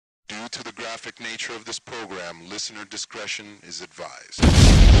Due to the graphic nature of this program, listener discretion is advised.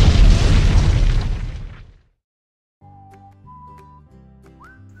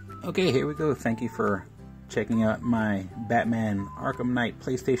 Okay, here we go. Thank you for checking out my Batman Arkham Knight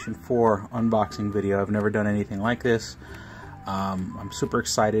PlayStation 4 unboxing video. I've never done anything like this. I'm super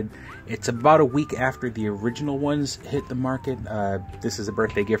excited. It's about a week after the original ones hit the market. This is a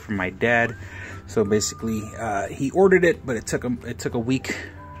birthday gift from my dad. So basically, he ordered it, but it took a week.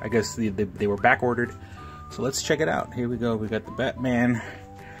 I guess they were back ordered. So let's check it out. Here we go. We got the Batman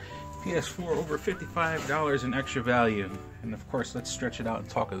PS4, over $55 in extra value. And of course, let's stretch it out and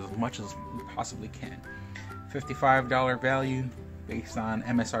talk as much as we possibly can. $55 value based on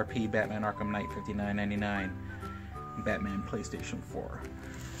MSRP Batman Arkham Knight $59.99. Batman PlayStation 4.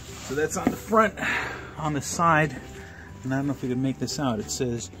 So that's on the front. On the side, and I don't know if you can make this out, it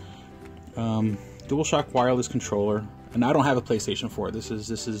says DualShock wireless controller. And I don't have a PlayStation 4. This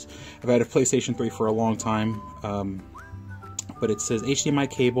is I've had a PlayStation 3 for a long time. But it says HDMI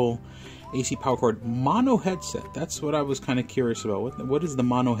cable, AC power cord, mono headset. That's what I was kind of curious about. What is the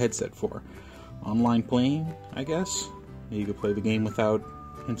mono headset for? Online playing, I guess. You could play the game without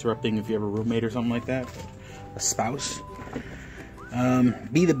interrupting if you have a roommate or something like that. A spouse.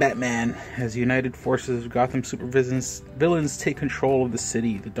 Be the Batman. As United Forces of Gotham villains take control of the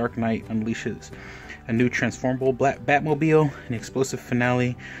city, the Dark Knight unleashes a new transformable Batmobile, an explosive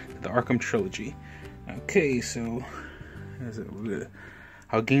finale to the Arkham trilogy. Okay, so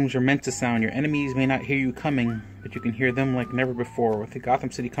how games are meant to sound. Your enemies may not hear you coming, but you can hear them like never before. With the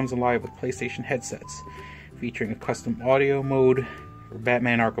Gotham City comes alive with PlayStation headsets, featuring a custom audio mode for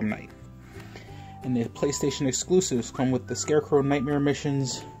Batman Arkham Knight. And the PlayStation exclusives come with the Scarecrow Nightmare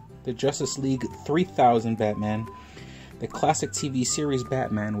Missions, the Justice League 3000 Batman, the classic TV series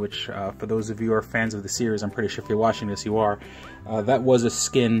Batman, which for those of you who are fans of the series, I'm pretty sure if you're watching this you are, that was a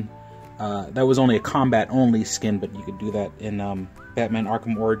skin, that was only a combat only skin, but you could do that in Batman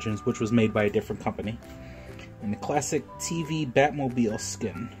Arkham Origins, which was made by a different company. And the classic TV Batmobile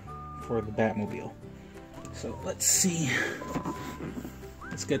skin for the Batmobile. So let's see.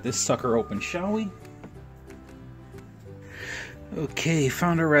 Let's get this sucker open, shall we? Okay,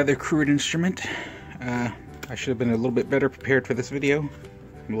 found a rather crude instrument. I should have been a little bit better prepared for this video. I'm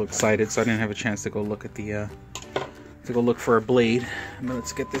a little excited, so I didn't have a chance to go look at the to go look for a blade. But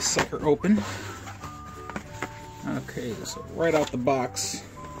let's get this sucker open. Okay, so right out the box,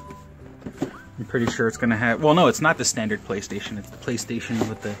 I'm pretty sure it's gonna have. Well, no, it's not the standard PlayStation. It's the PlayStation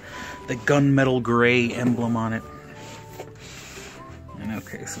with the gunmetal gray emblem on it. And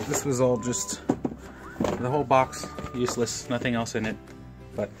okay, so this was all just the whole box, useless, nothing else in it,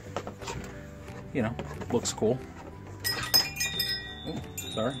 but you know, looks cool. Oh,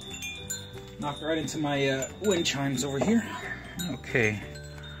 sorry. Knocked right into my wind chimes over here. Okay,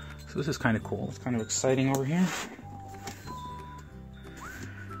 so this is kind of cool. It's kind of exciting over here.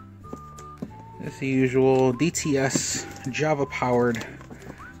 It's the usual DTS Java powered,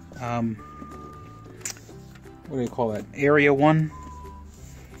 what do you call that? Area 1,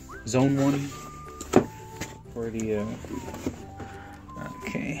 Zone 1 for the,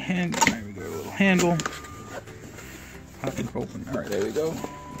 okay, hand, there we go, a little handle. Pop it open. Alright, there we go.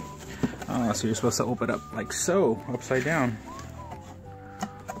 Oh, so you're supposed to open it up like so, upside down.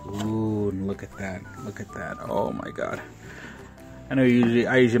 Ooh, and look at that. Look at that. Oh my god. I know I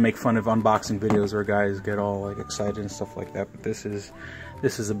usually make fun of unboxing videos where guys get all like excited and stuff like that, but this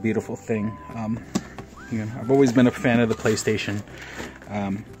is a beautiful thing. You know, I've always been a fan of the PlayStation.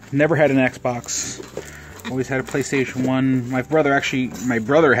 Never had an Xbox. Always had a PlayStation 1. My brother had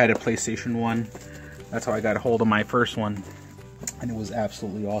a PlayStation 1. That's how I got a hold of my first one, and it was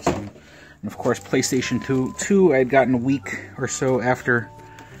absolutely awesome. And of course, PlayStation 2 I had gotten a week or so after.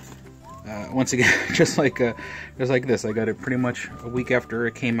 Once again, just like this, I got it pretty much a week after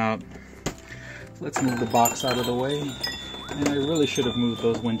it came out. So let's move the box out of the way, and I really should have moved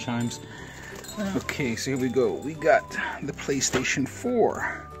those wind chimes. Okay, so here we go. We got the PlayStation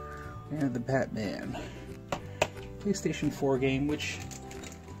 4 and the Batman PlayStation 4 game, which,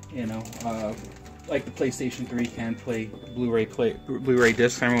 you know, like the PlayStation 3 can play Blu-ray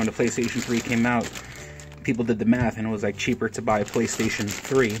discs. I remember when the PlayStation 3 came out, people did the math, and it was like cheaper to buy a PlayStation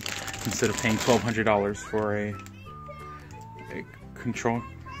 3 instead of paying $1,200 for a controller.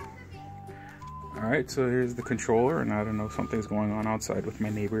 Alright, so here's the controller, and I don't know, something's going on outside with my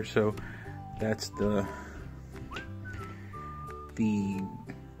neighbor, so that's the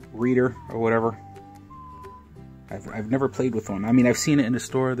reader or whatever. I've never played with one. I mean, I've seen it in the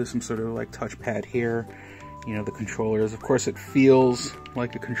store. There's some sort of like touchpad here. You know, the controllers. Of course, it feels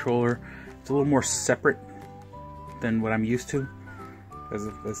like a controller. It's a little more separate than what I'm used to.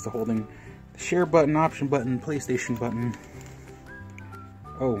 That's the holding the share button, option button, PlayStation button.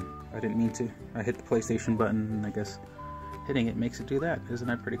 Oh, I didn't mean to. I hit the PlayStation button, and I guess hitting it makes it do that. Isn't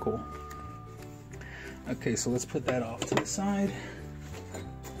that pretty cool? Okay, so let's put that off to the side.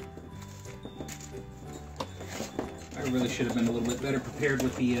 I really should have been a little bit better prepared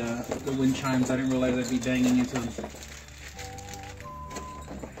with the wind chimes. I didn't realize I'd be banging into them.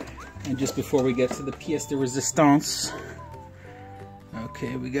 And just before we get to the pièce de résistance,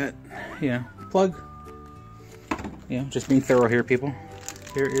 okay, we got, yeah, plug. Yeah, just being thorough here, people.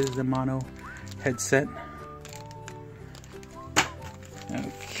 Here is the mono headset.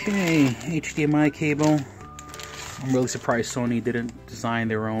 Okay, HDMI cable. I'm really surprised Sony didn't design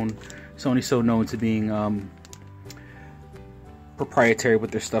their own. Sony's so known to being proprietary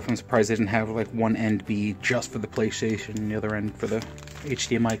with their stuff. I'm surprised they didn't have like one end be just for the PlayStation and the other end for the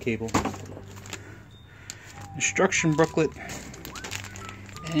HDMI cable. Instruction booklet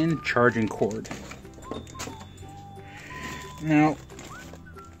and charging cord. Now,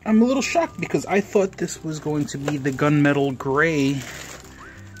 I'm a little shocked because I thought this was going to be the gunmetal gray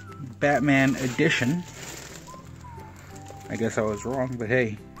Batman edition. I guess I was wrong, but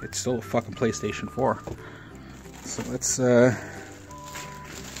hey, it's still a fucking PlayStation 4. So let's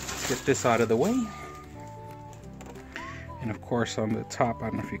get this out of the way. And of course on the top, I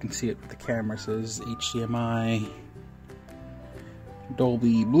don't know if you can see it, but the camera says HDMI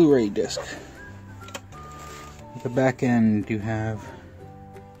Dolby Blu-ray disc. At the back end you have,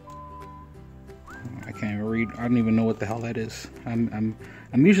 I can't even read, I don't even know what the hell that is. I'm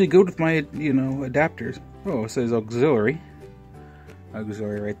usually good with my, you know, adapters. Oh, it says auxiliary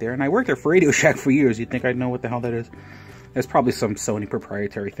right there. And I worked there for Radio Shack for years. You'd think I'd know what the hell that is. That's probably some Sony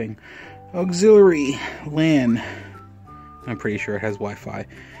proprietary thing. Auxiliary LAN. I'm pretty sure it has Wi-Fi.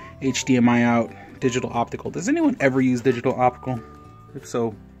 HDMI out. Digital optical. Does anyone ever use digital optical? If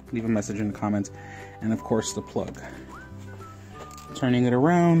so, leave a message in the comments. And of course the plug. Turning it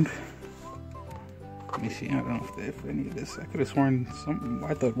around. Let me see. I don't know if any of this. I could have sworn something.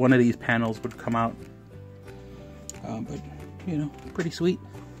 I thought one of these panels would come out. But you know, pretty sweet.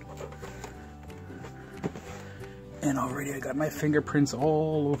 And already I got my fingerprints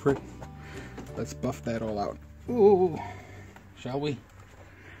all over it. Let's buff that all out. Ooh, shall we?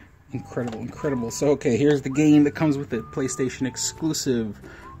 Incredible, incredible. So, okay, here's the game that comes with it. PlayStation exclusive,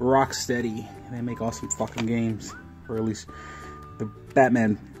 Rocksteady. They make awesome fucking games. Or at least the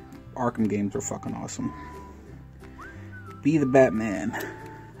Batman Arkham games are fucking awesome. Be the Batman.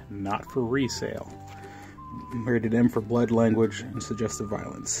 Not for resale. Rated M for blood, language, and suggestive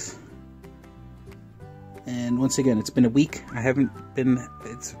violence. And once again, it's been a week. I haven't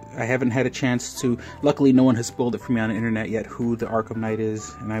had a chance to. Luckily, no one has spoiled it for me on the internet yet who the Arkham Knight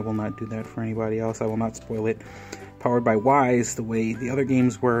is, and I will not do that for anybody else. I will not spoil it. Powered by Wise, the way the other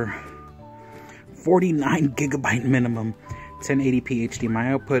games were. 49 gigabyte minimum, 1080p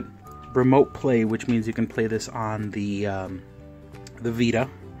HDMI output, remote play, which means you can play this on the Vita,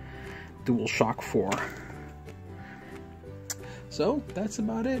 DualShock 4. So that's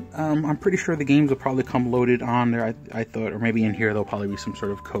about it. I'm pretty sure the games will probably come loaded on there. I thought, or maybe in here there'll probably be some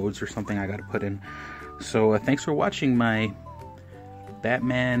sort of codes or something I got to put in. So thanks for watching my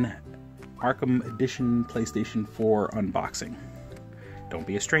Batman Arkham Edition PlayStation 4 unboxing. Don't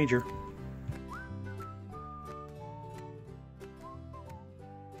be a stranger.